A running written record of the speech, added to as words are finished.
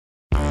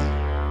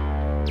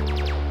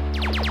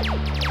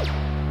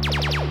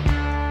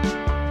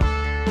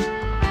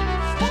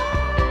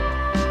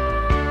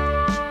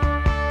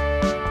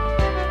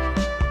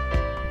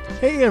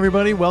Hey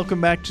everybody,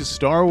 welcome back to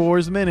Star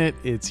Wars Minute.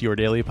 It's your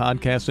daily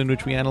podcast in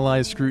which we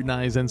analyze,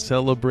 scrutinize, and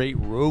celebrate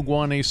Rogue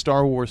One, a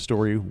Star Wars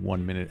story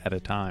 1 minute at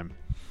a time.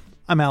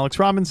 I'm Alex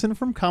Robinson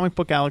from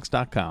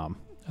comicbookalex.com.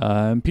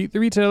 I'm Pete the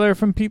Retailer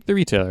from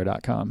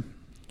PeteTheRetailer.com.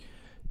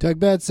 Doug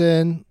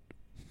Benson,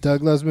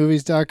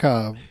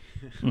 DougLovesMovies.com.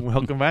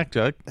 Welcome back,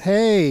 Doug.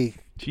 Hey.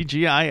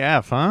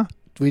 TGIF, huh?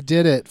 We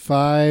did it.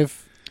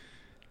 Five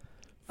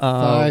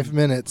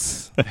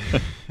minutes.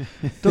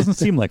 Doesn't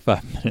seem like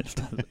 5 minutes,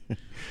 does it?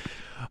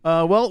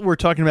 Well, we're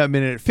talking about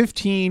minute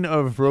 15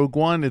 of Rogue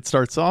One. It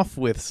starts off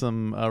with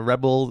some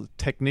Rebel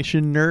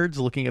technician nerds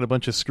looking at a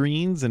bunch of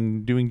screens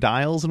and doing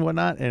dials and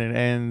whatnot, and it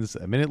ends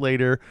a minute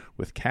later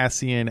with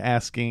Cassian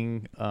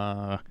asking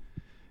Jyn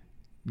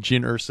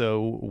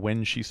Erso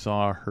when she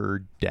saw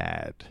her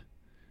dad.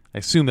 I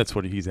assume that's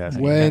what he's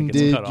asking. When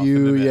did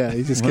you... Yeah,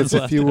 he just gets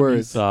a few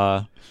words.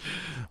 Blank.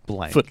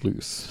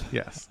 Footloose.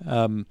 Yes.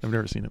 I've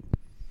never seen it.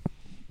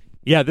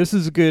 Yeah, this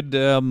is a good,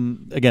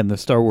 again, the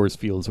Star Wars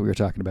feels we were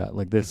talking about.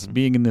 Like this,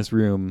 being in this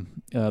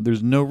room,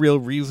 there's no real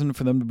reason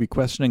for them to be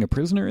questioning a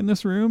prisoner in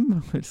this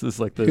room. It's just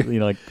like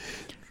the,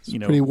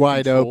 pretty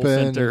wide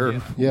open.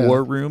 Center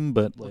war room,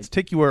 but let's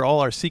take you where all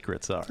our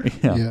secrets are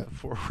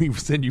before we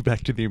send you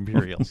back to the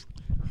Imperials.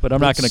 But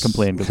I'm not going to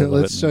complain because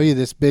let's show you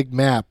this big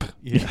map.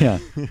 Yeah.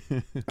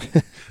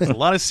 There's a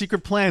lot of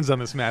secret plans on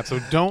this map, so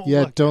don't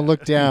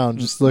look down.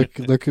 Just look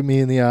at me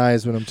in the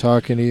eyes when I'm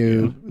talking to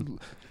you.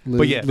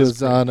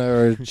 Lizana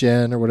or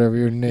Jen or whatever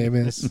your name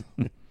is,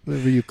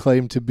 whatever you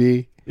claim to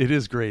be. It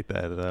is great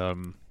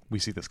that we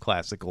see this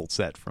classic old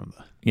set from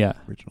the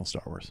original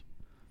Star Wars,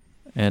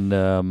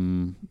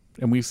 and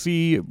we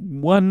see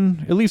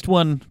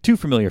two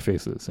familiar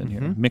faces in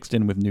here, mixed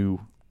in with new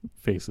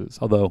faces.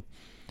 Although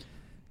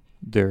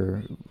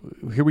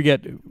here we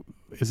get.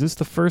 Is this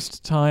the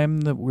first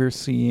time that we're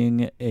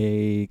seeing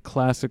a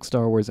classic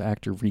Star Wars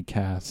actor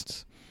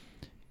recast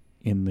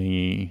in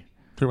the?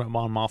 Talking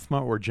about Mon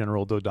Mothma or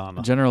General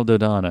Dodonna? General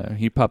Dodonna.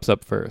 He pops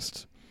up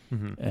first.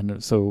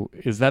 And so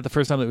is that the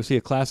first time that we see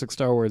a classic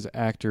Star Wars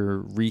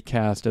actor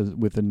recast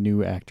with a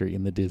new actor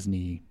in the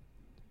Disney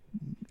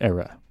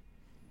era?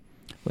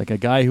 Like a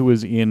guy who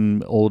was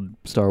in old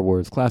Star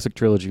Wars, classic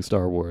trilogy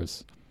Star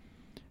Wars.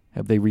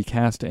 Have they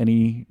recast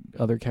any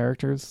other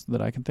characters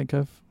that I can think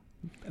of?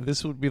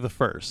 This would be the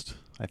first,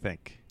 I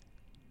think.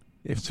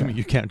 Assuming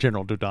you count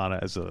General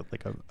Dodonna as a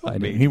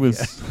baby. He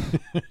was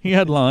he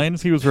had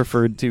lines. He was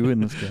referred to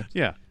in this game.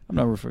 Yeah. I'm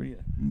not referring.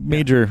 Yeah.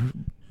 Major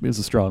is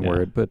a strong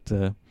word, but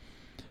yeah,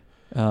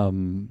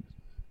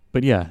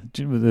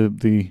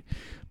 the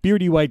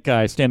beardy white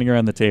guy standing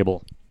around the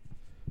table.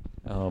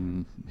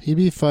 He'd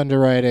be fun to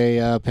write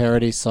a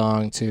parody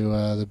song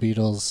to the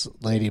Beatles'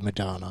 Lady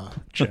Madonna.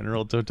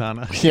 General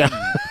Dodonna. Yeah.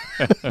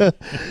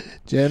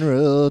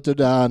 General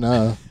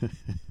Dodonna.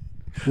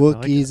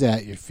 Wookiees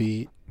at your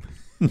feet.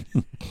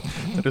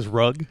 That is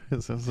Rug. Rug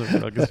is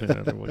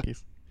another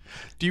Wookiees.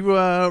 Do you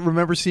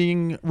remember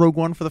seeing Rogue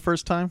One for the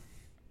first time?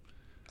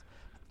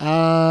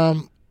 Yeah,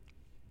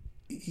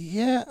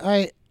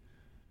 I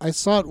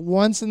saw it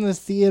once in the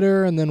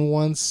theater and then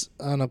once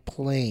on a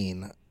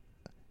plane.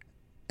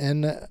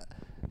 And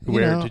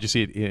where did you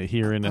see it?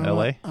 Here in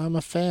LA? I'm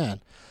a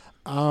fan.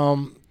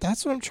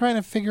 That's what I'm trying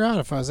to figure out.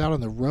 If I was out on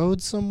the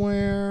road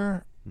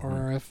somewhere,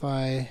 or if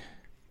I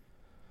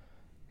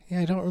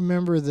don't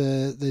remember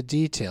the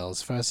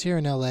details. If I was here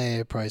in LA,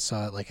 I probably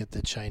saw it like at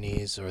the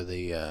Chinese or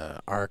the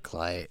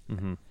ArcLight,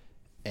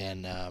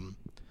 and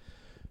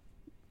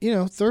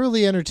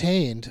thoroughly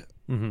entertained.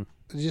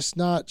 Just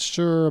not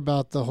sure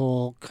about the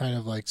whole kind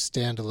of like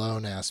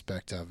standalone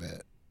aspect of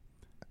it.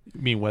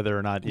 You mean whether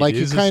or not it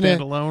is a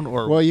standalone,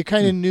 or well, you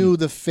kind of knew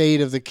the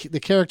fate of the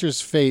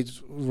characters'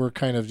 fates were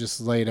kind of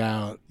just laid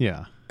out.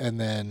 Yeah, and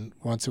then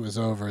once it was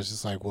over, it's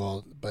just like,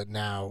 well, but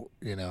now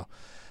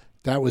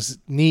that was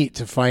neat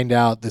to find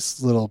out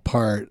this little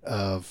part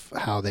of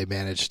how they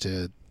managed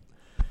to,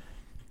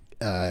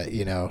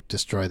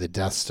 destroy the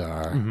Death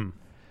Star.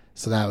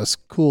 So that was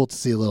cool to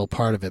see a little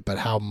part of it. But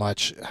how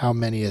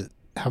many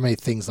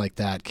things like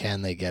that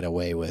can they get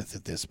away with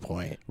at this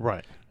point?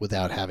 Right.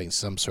 Without having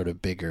some sort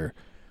of bigger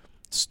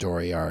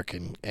story arc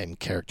and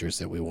characters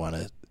that we want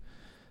to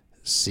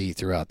see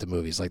throughout the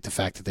movies. Like the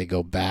fact that they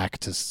go back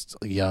to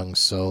young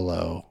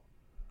Solo.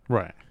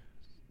 Right.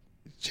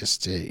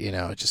 Just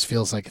it just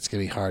feels like it's going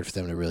to be hard for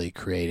them to really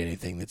create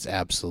anything that's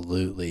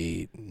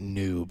absolutely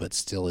new, but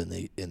still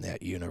in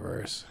that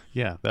universe.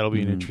 Yeah, that'll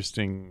be an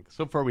interesting.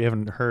 So far, we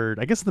haven't heard.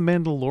 I guess the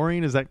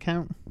Mandalorian, does that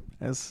count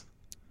as?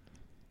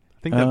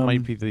 I think that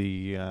might be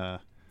the.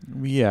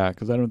 Yeah,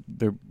 because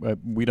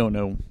we don't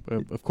know.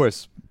 Of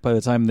course, by the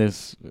time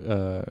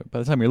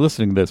you're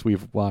listening to this,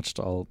 we've watched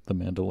all the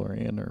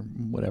Mandalorian or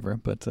whatever,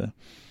 but.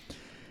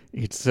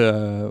 It's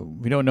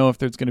we don't know if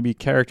there's going to be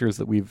characters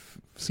that we've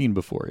seen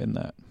before in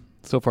that.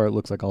 So far, it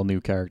looks like all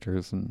new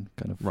characters and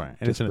kind of right.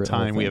 And it's in a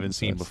time we haven't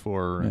seen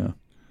before. Yeah.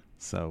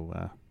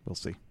 So we'll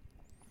see.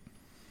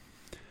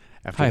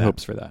 High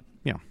hopes for that.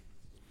 Yeah.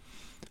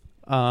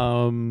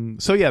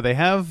 So yeah, they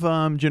have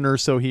Jyn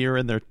Erso here,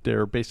 and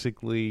they're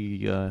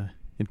basically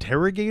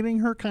interrogating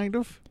her, kind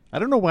of. I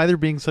don't know why they're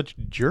being such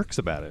jerks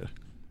about it.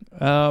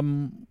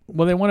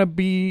 Well, they want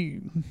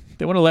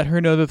to let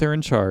her know that they're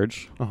in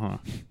charge.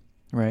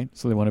 Right?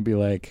 So they want to be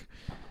like,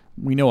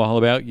 we know all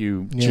about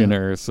you, Jyn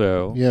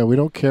Erso. Yeah, we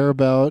don't care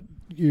about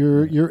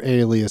your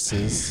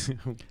aliases.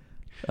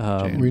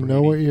 We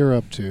know what you're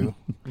up to.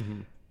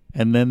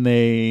 And then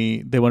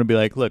they want to be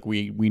like, look,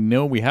 we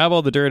know we have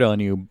all the dirt on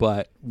you,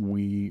 but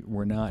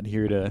we're not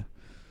here to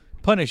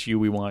punish you.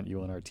 We want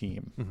you on our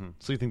team.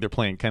 So you think they're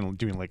playing kind of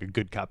doing like a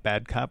good cop,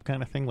 bad cop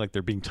kind of thing? Like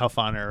they're being tough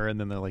on her, and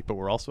then they're like, but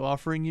we're also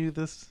offering you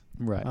this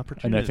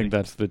opportunity. And I think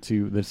that's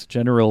this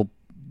General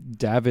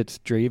Davit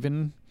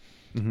Draven.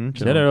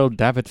 General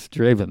Davit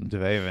Draven.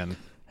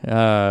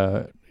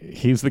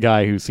 He's the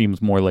guy who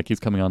seems more like he's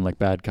coming on like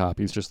bad cop.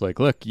 He's just like,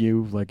 look,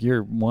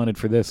 you're wanted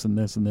for this and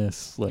this and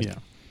this.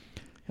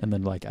 And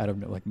then like out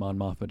of like Mon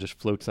Mothma just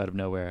floats out of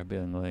nowhere,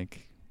 being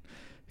like,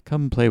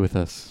 "Come play with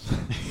us,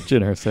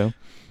 Jyn Erso."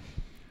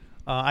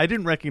 I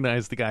didn't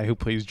recognize the guy who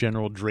plays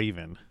General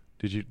Draven.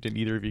 Did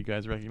either of you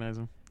guys recognize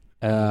him?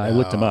 I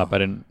looked him up. I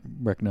didn't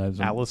recognize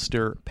him.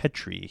 Alistair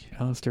Petrie.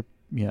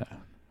 Yeah.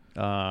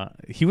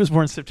 He was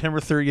born September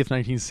 30th,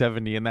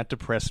 1970, and that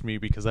depressed me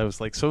because I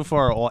was like, so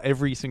far,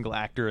 every single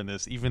actor in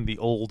this, even the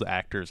old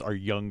actors, are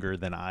younger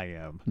than I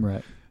am.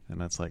 Right.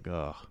 And that's like,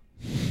 ugh.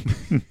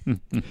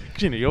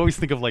 You always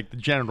think of like the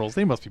generals.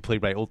 They must be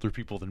played by older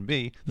people than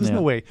me. There's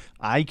no way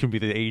I can be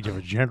the age of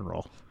a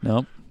general.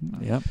 Nope.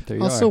 Yep. There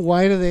you also, are.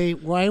 why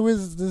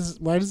does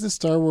the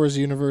Star Wars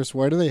universe,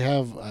 why do they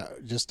have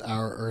just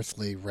our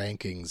earthly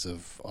rankings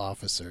of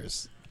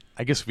officers?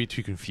 I guess it'd be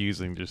too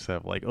confusing to just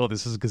have like, oh,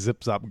 this is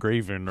Gzip-Zop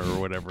Graven or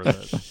whatever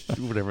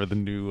whatever the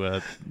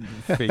new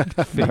fake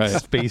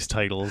space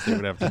titles they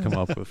would have to come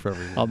up with for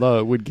everyone. Although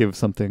it would give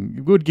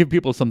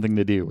people something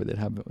to do, where they'd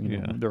have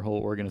their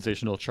whole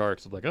organizational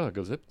charts of like, oh,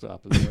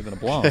 Gzip-Zop is more than a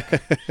Blanc.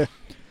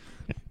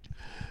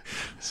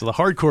 So the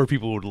hardcore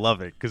people would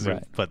love it,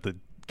 but the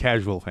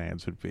casual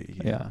fans would be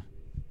a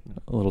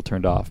little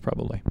turned off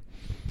probably.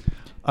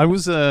 I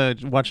was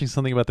watching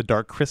something about the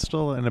Dark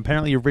Crystal, and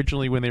apparently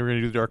originally when they were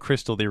going to do the Dark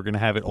Crystal, they were going to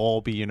have it all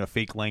be in a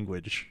fake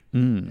language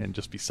and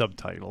just be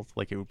subtitled,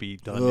 like it would be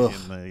done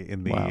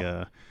in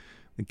the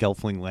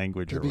Gelfling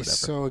language or whatever. It'd be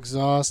so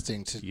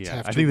exhausting to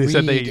have to I think they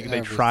said they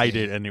everything. tried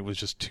it, and it was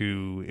just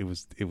too. It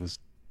was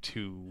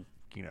too.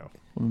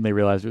 And they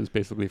realized it was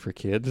basically for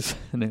kids,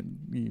 and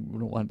you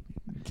don't want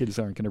kids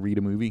aren't going to read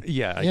a movie.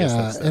 Yeah, I guess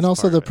that's and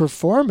also the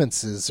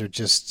performances are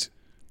just.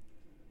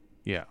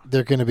 Yeah,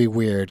 they're going to be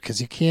weird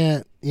because you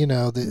can't,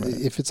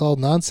 if it's all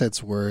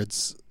nonsense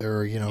words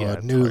or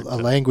a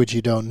language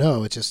you don't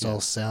know, it just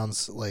all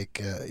sounds like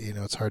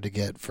it's hard to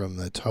get from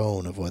the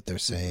tone of what they're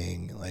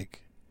saying.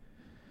 Like,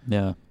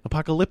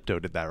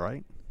 Apocalypto did that,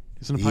 right?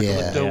 Isn't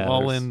Apocalypto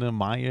all in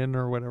Mayan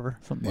or whatever,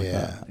 something like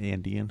that,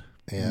 Andean?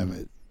 Yeah,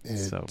 but.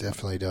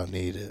 Definitely don't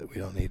need it. We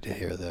don't need to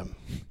hear them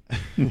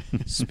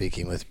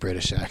speaking with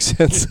British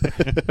accents.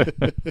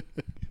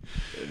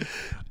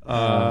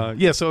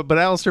 But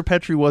Alistair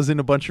Petrie was in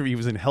a bunch of. He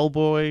was in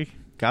Hellboy,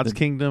 God's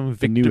Kingdom,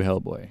 the new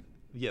Hellboy.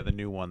 Yeah, the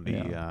new one.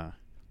 Did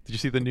you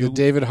see the new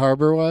David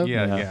Harbour one?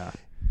 Yeah.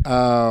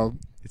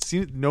 It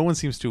seems no one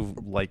seems to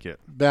like it.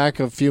 Back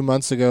a few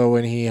months ago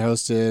when he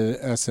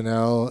hosted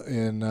SNL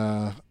in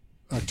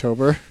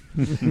October,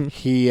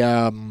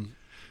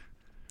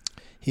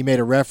 he made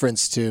a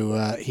reference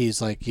to, he's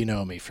like,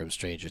 me from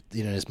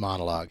his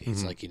monologue.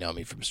 He's like,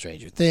 me from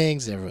Stranger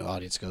Things. Every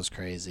audience goes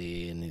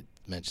crazy. And he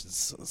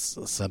mentions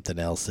something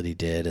else that he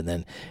did. And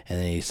then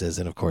he says,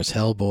 and of course,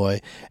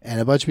 Hellboy.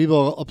 And a bunch of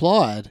people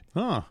applaud.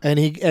 Huh. And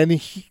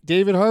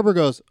David Harbour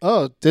goes,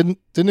 oh, didn't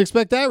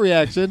expect that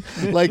reaction.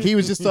 Like he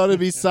was just thought it'd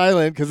be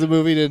silent because the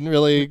movie didn't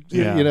really,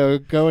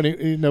 go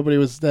any, nobody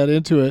was that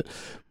into it.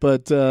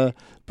 But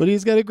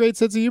he's got a great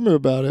sense of humor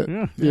about it,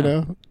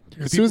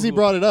 As soon as he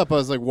brought it up, I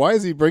was like, why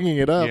is he bringing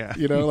it up?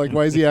 Yeah. Like,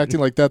 why is he acting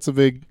like that's a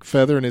big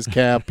feather in his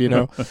cap,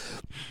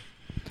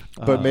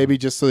 But maybe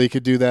just so he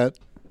could do that.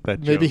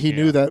 Maybe he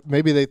knew that.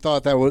 Maybe they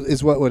thought that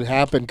is what would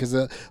happen because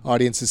the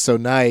audience is so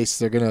nice.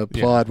 They're going to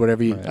applaud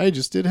whatever I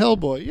just did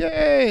Hellboy.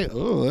 Yay.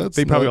 Oh,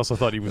 they probably also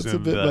thought he was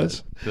in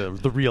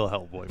the real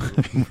Hellboy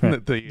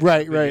movie.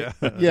 Right.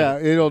 Yeah,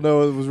 you don't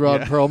know it was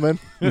Ron Perlman.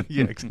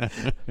 Yeah,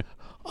 exactly.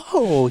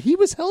 Oh, he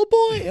was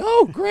Hellboy?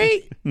 Oh,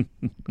 great.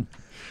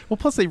 Well,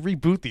 plus they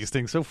reboot these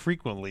things so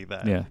frequently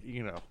that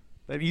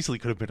that easily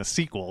could have been a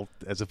sequel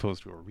as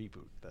opposed to a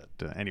reboot.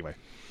 That anyway,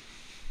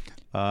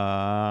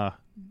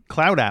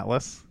 Cloud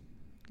Atlas.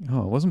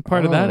 Oh, it wasn't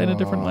part of that in a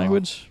different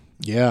language.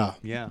 Yeah,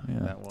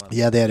 that one.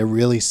 Yeah, they had a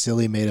really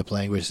silly made-up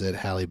language that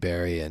Halle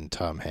Berry and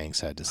Tom Hanks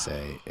had to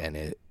say, and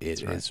it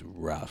is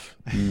rough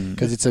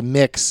because it's a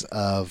mix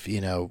of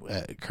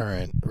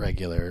current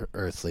regular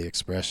earthly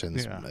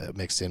expressions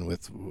mixed in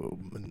with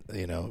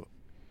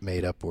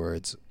made-up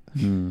words.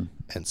 And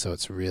so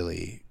it's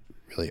really,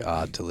 really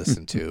odd to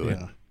listen to.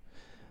 And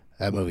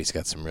that movie's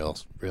got some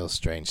real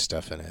strange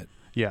stuff in it.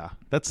 Yeah,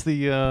 that's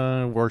the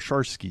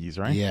Warshawskis,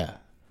 right? Yeah.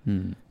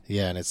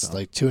 Yeah, and it's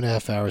like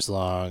 2.5 hours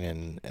long,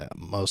 and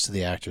most of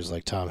the actors,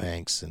 like Tom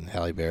Hanks and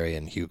Halle Berry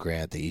and Hugh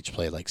Grant, they each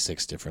play like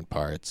 6 different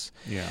parts.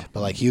 Yeah. But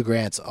like Hugh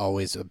Grant's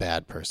always a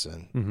bad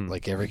person. Mm-hmm.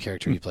 Like every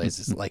character he plays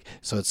is like,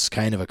 so it's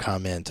kind of a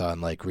comment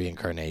on like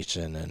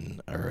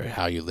reincarnation or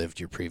how you lived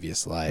your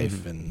previous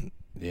life, and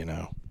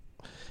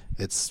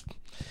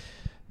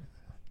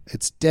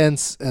it's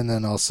dense and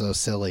then also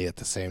silly at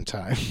the same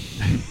time.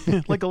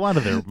 Like a lot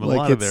of their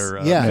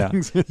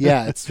things.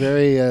 Yeah, it's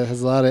very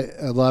has a lot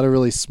of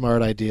really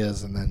smart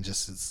ideas, and then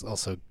just it's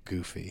also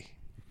goofy.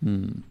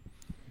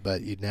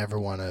 But you'd never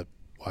want to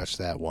watch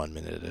that 1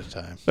 minute at a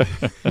time.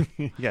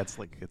 Yeah,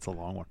 it's a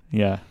long one.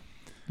 Yeah.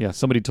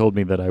 Somebody told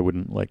me that I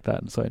wouldn't like that,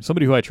 and so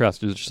somebody who I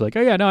trust is just like,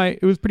 oh yeah, no,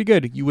 it was pretty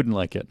good. You wouldn't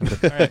like it.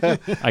 Like, all right,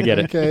 I get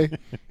it. Okay,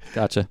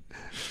 gotcha.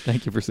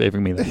 Thank you for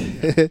saving me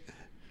that.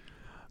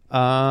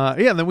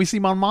 And then we see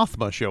Mon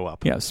Mothma show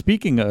up. Yeah,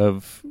 speaking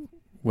of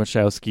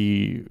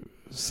Wachowski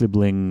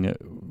sibling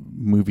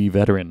movie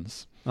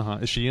veterans.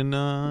 Is she in...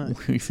 Mon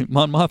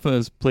Mothma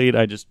is played,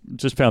 I just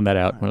found that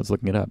out when I was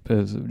looking it up,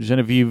 as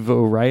Genevieve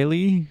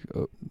O'Reilly.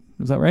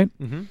 Is that right?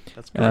 Mm-hmm.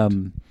 That's correct.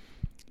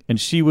 And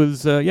she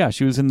was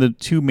in the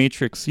 2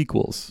 Matrix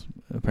sequels,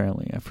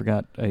 apparently. I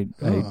forgot. I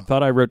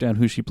thought I wrote down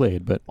who she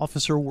played, but...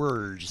 Officer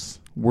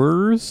Wirz.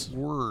 Wirz?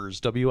 Wirz,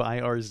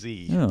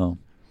 W-I-R-Z. Oh.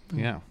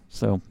 Yeah.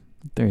 So...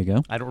 there you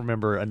go. I don't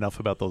remember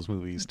enough about those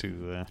movies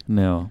to...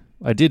 No.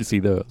 I did see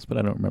those, but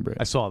I don't remember it.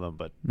 I saw them,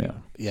 but... Yeah.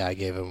 Yeah, I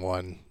gave him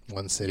one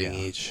sitting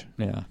each.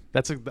 Yeah.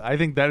 I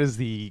think that is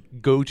the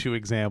go-to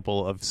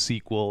example of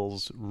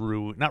sequels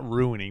not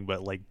ruining,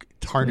 but like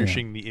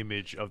tarnishing the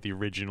image of the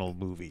original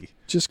movie.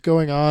 Just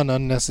going on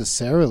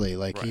unnecessarily.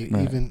 Like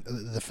even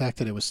the fact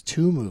that it was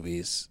 2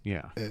 movies.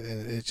 Yeah.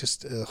 It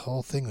just, the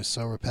whole thing was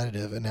so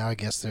repetitive, and now I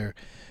guess they're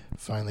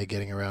finally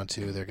getting around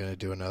to, they're going to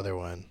do another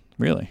one.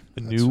 Really?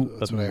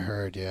 That's what I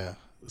heard, yeah.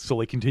 So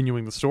like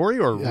continuing the story,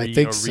 or I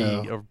think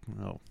so.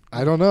 No.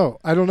 I don't know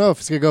if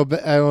it's gonna go.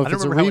 I don't know if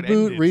it's a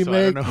reboot,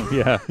 remake. So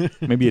yeah,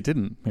 maybe it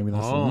didn't. Maybe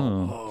that's.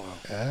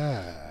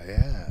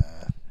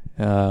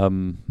 Yeah.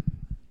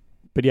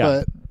 But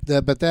yeah.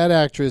 But that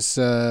actress,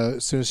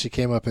 as soon as she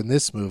came up in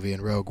this movie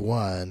in Rogue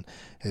One,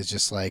 is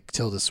just like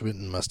Tilda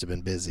Swinton must have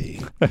been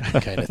busy,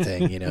 kind of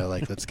thing.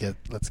 Like let's get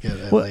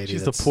a lady.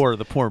 She's the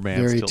poor man.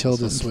 Very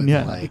Tilda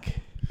Swinton like.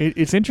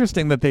 It's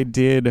interesting that they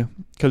did,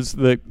 because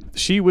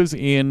she was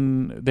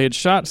in, they had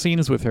shot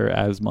scenes with her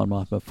as Mon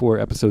Mothma for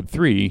episode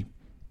 3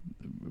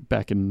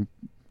 back in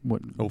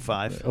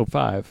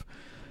 05.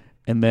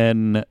 And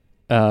then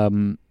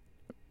to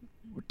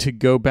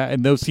go back,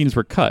 and those scenes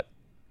were cut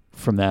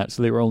from that,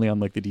 so they were only on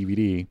like the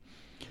DVD.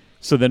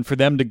 So then for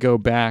them to go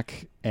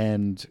back,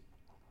 and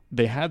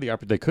they had the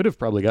opportunity, they could have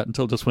probably gotten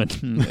Tilda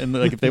Swinton, and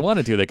like if they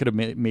wanted to, they could have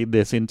made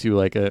this into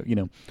like a,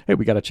 hey,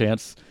 we got a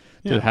chance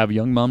to have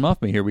young Mon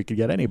Mothma here, we could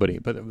get anybody.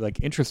 But like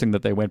interesting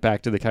that they went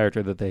back to the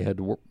character that they had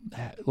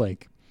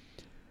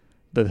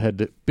that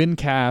had been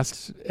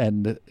cast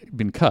and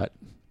been cut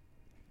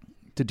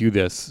to do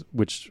this,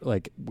 which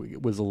like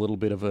was a little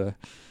bit of a,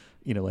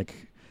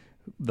 like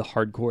the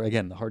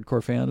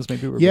hardcore fans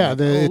maybe were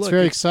it's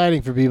very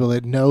exciting for people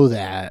that know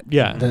that.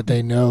 Yeah, that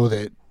they know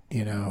that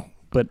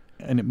But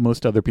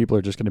most other people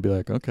are just going to be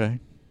like, okay,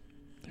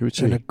 who is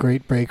she? And a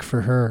great break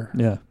for her.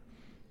 Yeah.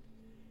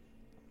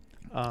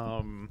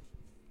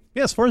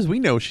 Yeah, as far as we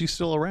know, she's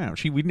still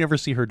around. We'd never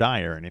see her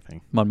die or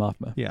anything. Mon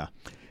Mothma. Yeah.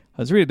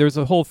 I was reading, there's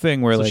a whole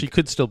thing where she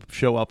could still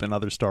show up in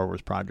other Star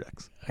Wars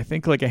projects. I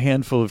think like a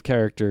handful of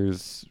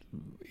characters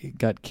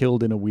got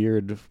killed in a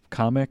weird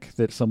comic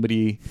that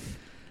somebody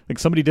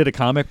did a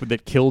comic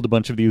that killed a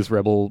bunch of these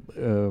rebel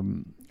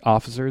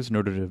officers in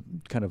order to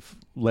kind of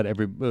let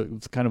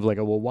it's kind of like,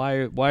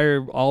 why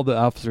are all the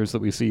officers that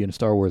we see in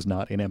Star Wars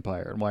not in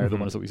Empire? And why are the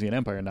ones that we see in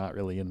Empire not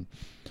really in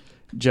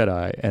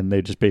Jedi? And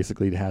they just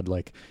basically had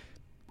like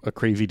a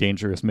crazy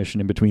dangerous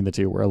mission in between the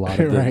two where a lot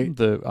of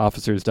the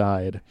officers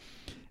died.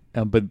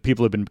 But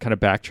people have been kind of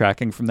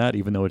backtracking from that,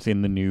 even though it's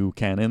in the new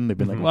canon. They've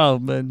been like, well,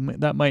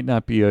 that might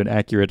not be an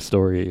accurate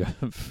story,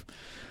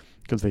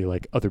 because they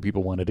other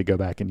people wanted to go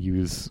back and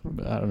use,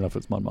 I don't know if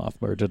it's Mon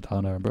Mothma or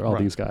Jadana, but all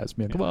these guys.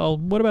 Be like, well,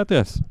 what about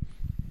this?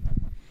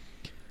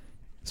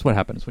 That's what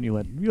happens when you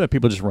let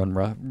people just run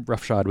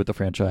roughshod with the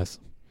franchise.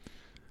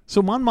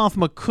 So Mon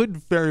Mothma could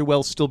very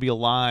well still be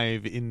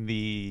alive in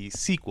the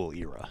sequel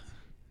era.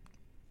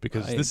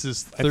 Because this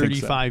is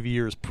 35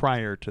 years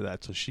prior to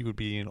that, so she would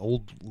be an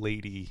old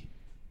lady.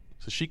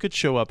 So she could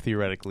show up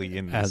theoretically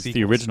in as the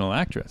the original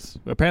actress.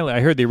 Apparently,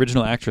 I heard the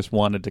original actress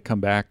wanted to come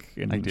back,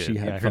 and she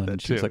had fun. That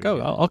she was like,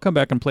 I'll come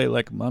back and play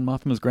like Mon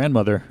Mothma's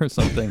grandmother or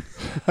something.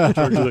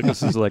 George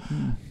Lucas is like...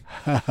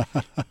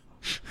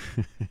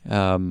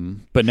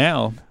 but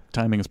now,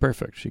 timing is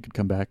perfect. She could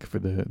come back for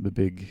the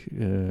big...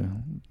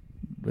 in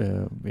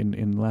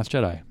Last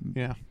Jedi.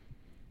 Yeah.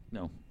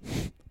 No.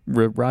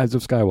 Rise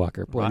of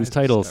Skywalker. Boy, these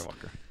titles.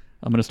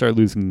 I'm going to start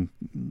losing.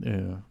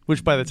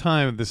 Which by the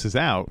time this is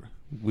out,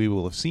 we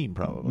will have seen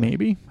probably.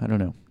 Maybe? I don't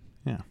know.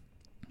 Yeah.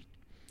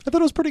 I thought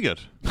it was pretty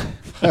good.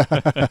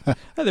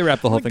 They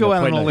wrapped the whole thing go up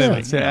out quite on a limb nicely.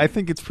 and say, I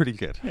think it's pretty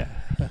good. Yeah.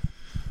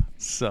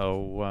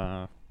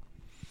 So,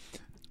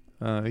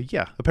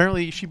 yeah.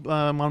 Apparently,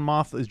 Mon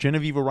Mothma,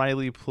 Genevieve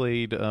O'Reilly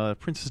played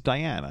Princess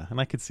Diana,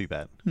 and I could see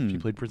that. She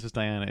played Princess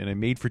Diana in a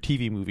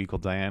made-for-TV movie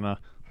called Diana,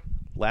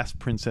 Last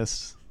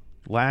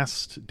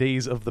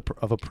Days of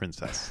a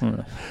Princess.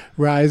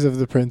 Rise of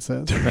the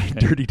Princess.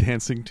 Dirty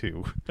Dancing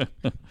 2.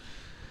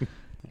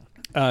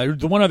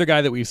 The one other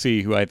guy that we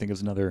see, who I think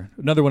is another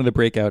one of the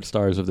breakout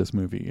stars of this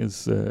movie,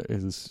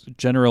 is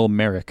General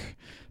Merrick.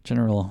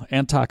 General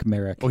Antok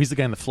Merrick. Oh, he's the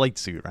guy in the flight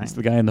suit, right? He's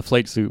the guy in the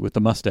flight suit with the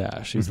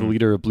mustache. He's the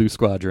leader of Blue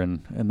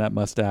Squadron, and that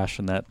mustache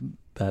and that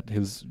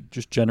his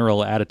just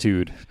general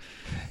attitude,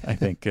 I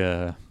think,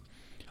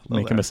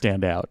 make him a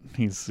standout.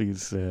 He's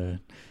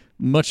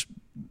much.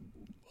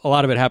 A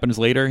lot of it happens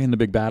later in the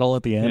big battle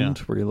at the end,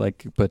 where you're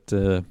like, but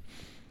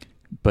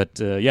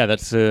yeah,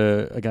 that's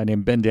a guy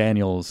named Ben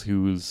Daniels,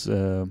 who's.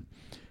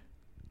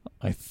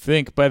 I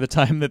think by the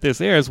time that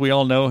this airs, we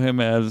all know him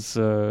as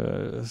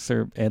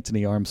Sir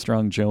Anthony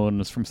Armstrong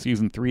Jones from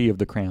season 3 of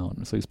The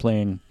Crown. So he's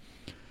playing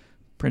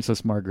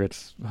Princess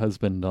Margaret's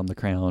husband on The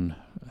Crown,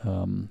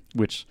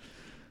 which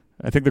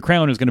I think The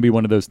Crown is going to be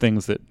one of those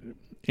things that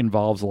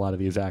involves a lot of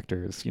these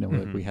actors. You know,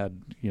 like we had,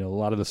 a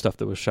lot of the stuff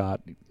that was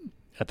shot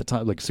at the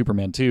time, like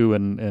Superman 2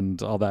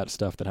 and all that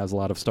stuff that has a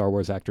lot of Star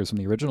Wars actors from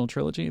the original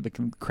trilogy. The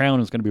Crown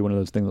is going to be one of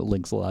those things that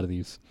links a lot of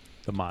these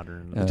the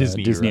modern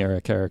Disney era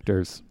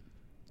characters.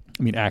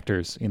 I mean,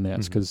 actors in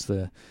this, because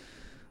the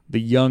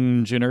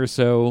young Jyn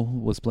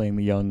Erso was playing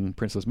the young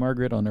Princess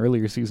Margaret on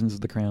earlier seasons of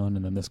The Crown,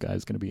 and then this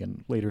guy's going to be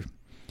in later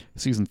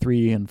season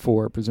 3 and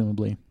 4,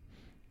 presumably.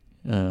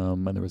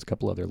 And there was a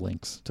couple other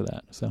links to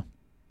that. So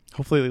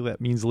hopefully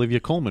that means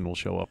Olivia Colman will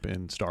show up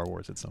in Star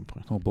Wars at some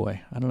point. Oh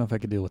boy, I don't know if I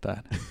could deal with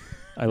that.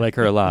 I like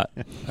her a lot.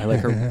 I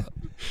like her,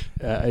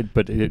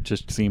 but it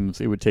just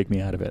seems it would take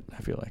me out of it,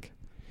 I feel like.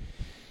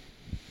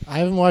 I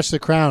haven't watched The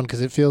Crown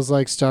because it feels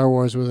like Star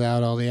Wars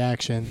without all the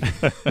action.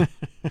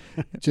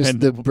 Just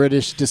the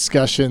British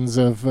discussions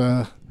of...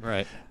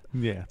 right.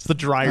 Yeah, it's the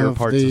drier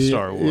parts of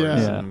Star Wars.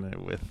 Yeah.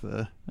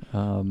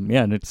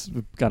 And it's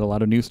got a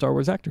lot of new Star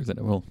Wars actors in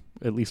it. Well,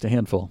 at least a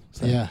handful.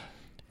 So. Yeah.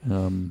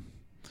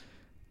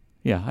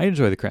 Yeah, I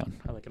enjoy The Crown.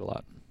 I like it a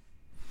lot.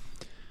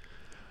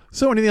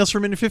 So anything else for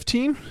minute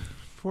 15?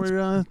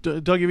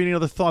 Doug, have you any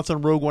other thoughts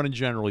on Rogue One in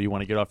general you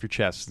want to get off your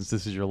chest, since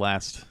this is your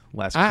last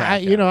crack?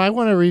 I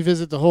want to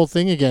revisit the whole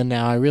thing again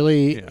now. I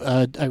really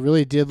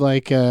did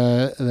like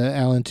the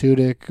Alan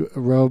Tudyk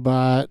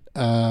robot.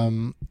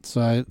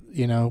 So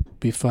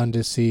be fun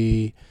to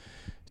see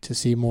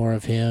more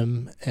of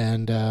him.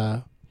 And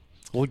they're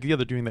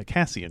doing that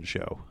Cassian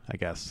show, I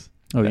guess.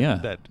 Oh,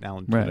 that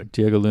Alan Tudyk. Right.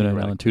 Diego Luna and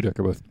Alan Tudyk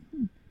are both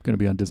going to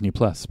be on Disney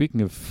Plus.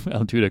 Speaking of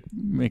Alan Tudyk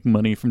making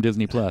money from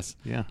Disney Plus,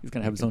 he's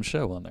going to have his own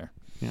show on there.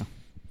 Yeah.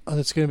 Oh,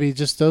 that's going to be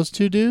just those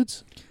two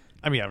dudes?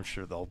 I mean, I'm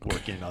sure they'll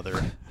work in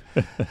other.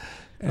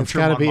 It's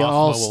got to be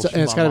all.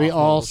 It's got to be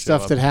all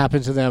stuff that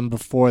happened to them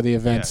before the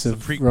events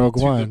of Rogue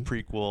One. The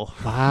prequel.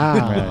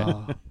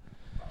 Wow.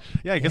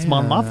 Yeah, I guess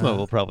Mon Mothma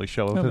will probably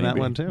show up in that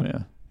one too.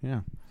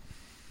 Yeah.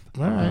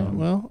 All right.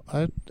 Well,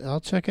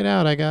 I'll check it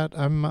out.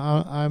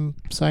 I'm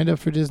signed up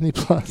for Disney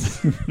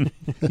Plus.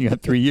 You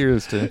got 3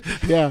 years to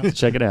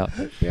check it out.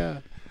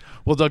 Yeah.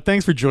 Well, Doug,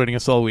 thanks for joining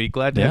us all week.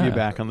 Glad to have you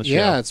back on the show.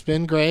 Yeah, it's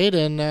been great,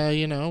 and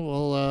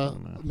we'll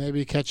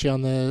maybe catch you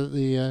on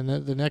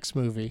the next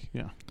movie.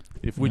 Yeah.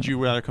 Would you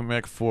rather come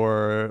back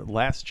for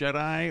Last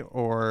Jedi,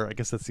 or I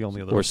guess that's the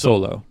only other, or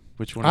Solo?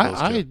 Which one of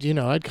those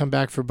two? I'd come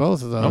back for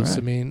both of those.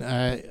 Okay. I mean,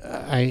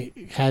 I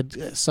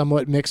had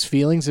somewhat mixed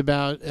feelings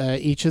about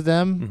each of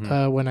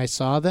them when I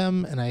saw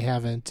them, and I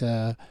haven't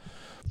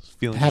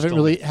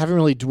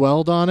really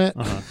dwelled on it.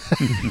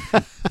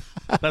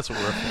 That's what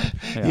we're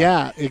for.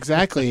 Yeah,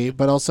 exactly.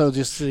 But also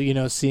just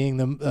seeing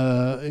them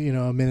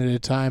a minute at a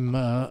time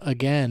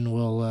again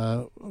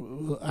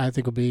I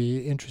think will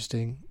be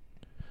interesting.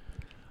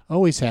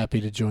 Always happy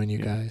to join you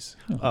guys.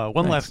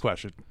 One last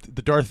question: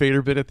 the Darth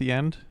Vader bit at the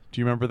end. Do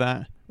you remember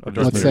that?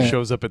 Darth Vader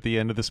shows up at the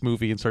end of this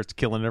movie and starts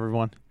killing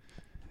everyone.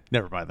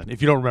 Never mind then.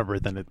 If you don't remember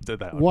it, then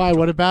that. Why?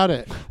 What about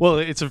it? Well,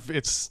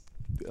 it's.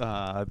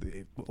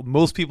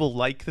 Most people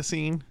like the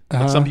scene,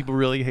 but some people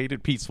really hate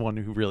it. Pete's one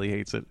who really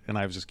hates it, and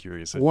I was just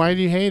curious. Why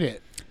do you hate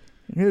it?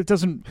 It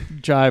doesn't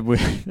jive with.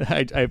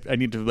 I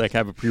need to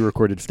have a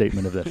pre-recorded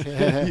statement of this.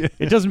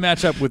 It doesn't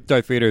match up with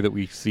Darth Vader that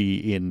we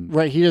see in.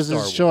 Right, he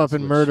doesn't show up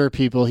and murder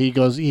people. He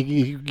goes,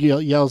 he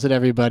yells at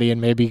everybody and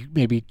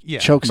maybe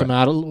chokes him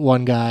out.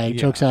 One guy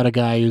chokes out a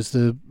guy who's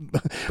the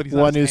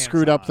one who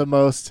screwed up the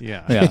most.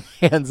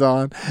 Hands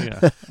on.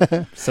 Yeah.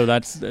 So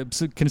that's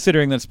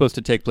considering that's supposed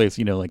to take place,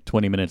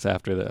 20 minutes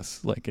after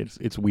this. Like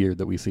it's weird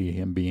that we see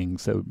him being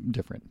so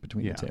different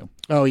between the two.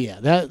 Oh yeah,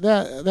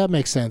 that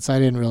makes sense. I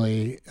didn't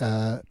really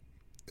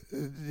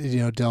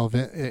delve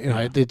in.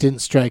 It didn't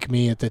strike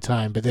me at the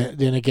time, but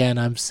then again,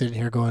 I'm sitting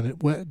here going,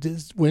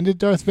 when did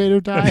Darth Vader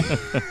die?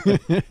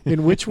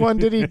 In which one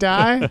did he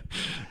die?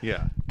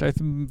 Yeah, Darth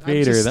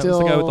Vader. That was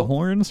the guy with the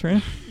horns,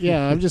 right?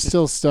 Yeah, I'm just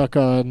still stuck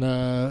on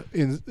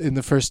in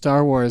the first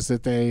Star Wars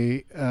that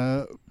they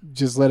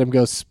just let him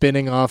go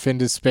spinning off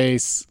into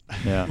space.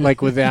 Yeah,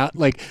 without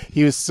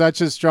he was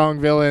such a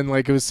strong villain.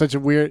 It was such a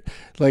weird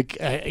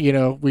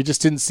we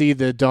just didn't see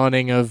the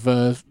dawning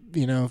of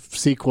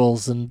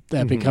sequels and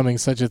that becoming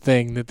such a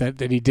thing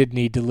that he did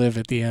need to live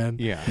at the end.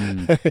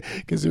 Yeah,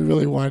 because we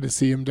really wanted to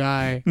see him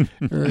die,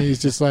 or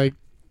he's just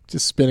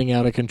spinning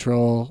out of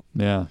control.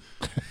 Yeah.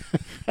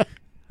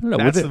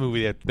 That's the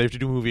movie that they have to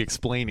do a movie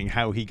explaining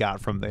how he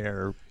got from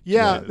there.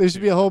 Yeah, there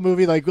should be a whole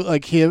movie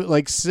like him,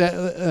 like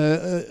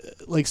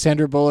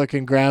Sandra Bullock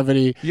in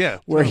Gravity. Yeah,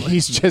 where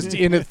he's just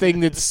in a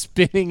thing that's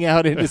spinning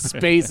out into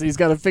space, and he's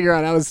got to figure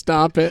out how to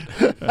stop it.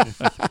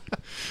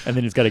 And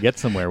then he's got to get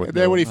somewhere with. And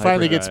then when he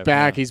finally gets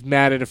back, he's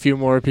mad at a few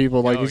more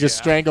people. He just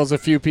strangles a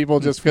few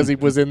people just because he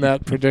was in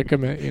that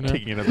predicament.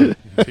 Taking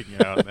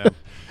it out. Then.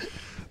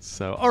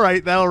 So, all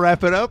right, that'll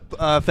wrap it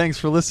up. Thanks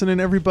for listening,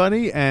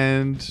 everybody,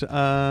 and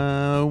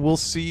we'll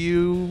see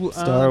you.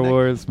 Star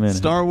Wars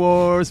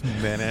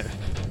Minute.